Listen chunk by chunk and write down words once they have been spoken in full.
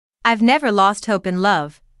I've never lost hope in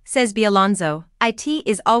love, says Bea Alonzo. It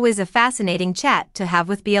is always a fascinating chat to have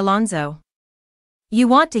with Bea Alonzo. You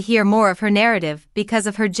want to hear more of her narrative because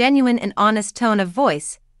of her genuine and honest tone of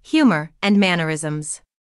voice, humor, and mannerisms.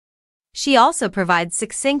 She also provides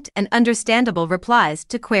succinct and understandable replies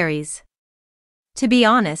to queries. To be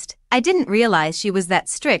honest, I didn't realize she was that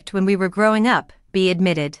strict when we were growing up, Bea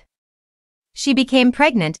admitted. She became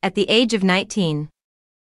pregnant at the age of 19.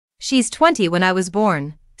 She's 20 when I was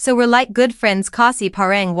born, so we're like good friends kasi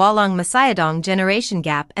parang walang masayadong generation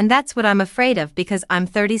gap, and that's what I'm afraid of because I'm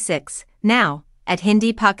 36 now, at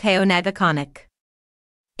hindi pa kayo nagkakanak.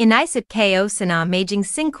 Inisip kayo sana maging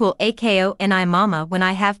singkul ako ni mama when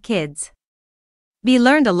I have kids. Bea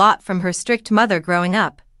learned a lot from her strict mother growing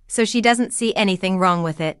up, so she doesn't see anything wrong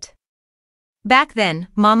with it. Back then,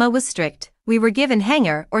 mama was strict, we were given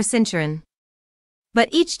hanger or sinturon. But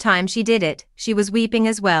each time she did it, she was weeping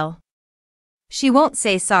as well. She won't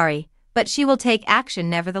say sorry, but she will take action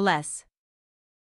nevertheless.